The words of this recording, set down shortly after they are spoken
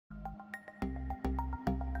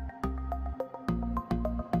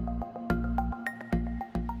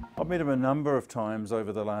met him a number of times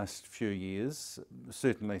over the last few years,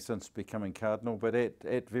 certainly since becoming Cardinal, but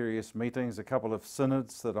at various meetings, a couple of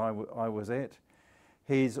synods that I was at.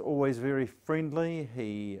 He's always very friendly.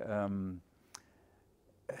 He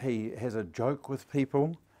has a joke with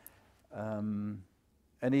people, and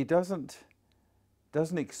he doesn't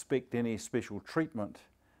expect any special treatment.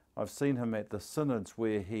 I've seen him at the synods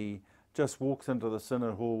where he just walks into the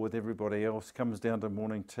synod hall with everybody else, comes down to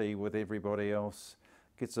morning tea with everybody else,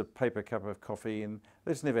 gets a paper cup of coffee, and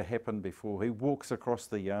that's never happened before. He walks across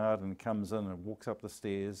the yard and comes in and walks up the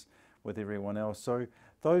stairs with everyone else. So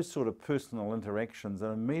those sort of personal interactions,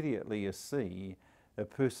 and immediately you see a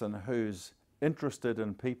person who's interested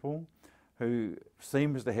in people, who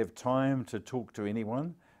seems to have time to talk to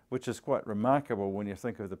anyone, which is quite remarkable when you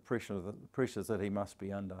think of the pressures that he must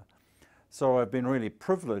be under. So I've been really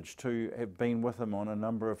privileged to have been with him on a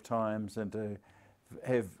number of times and to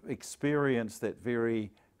have experienced that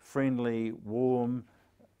very friendly, warm,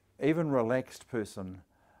 even relaxed person,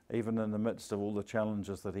 even in the midst of all the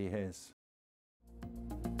challenges that he has.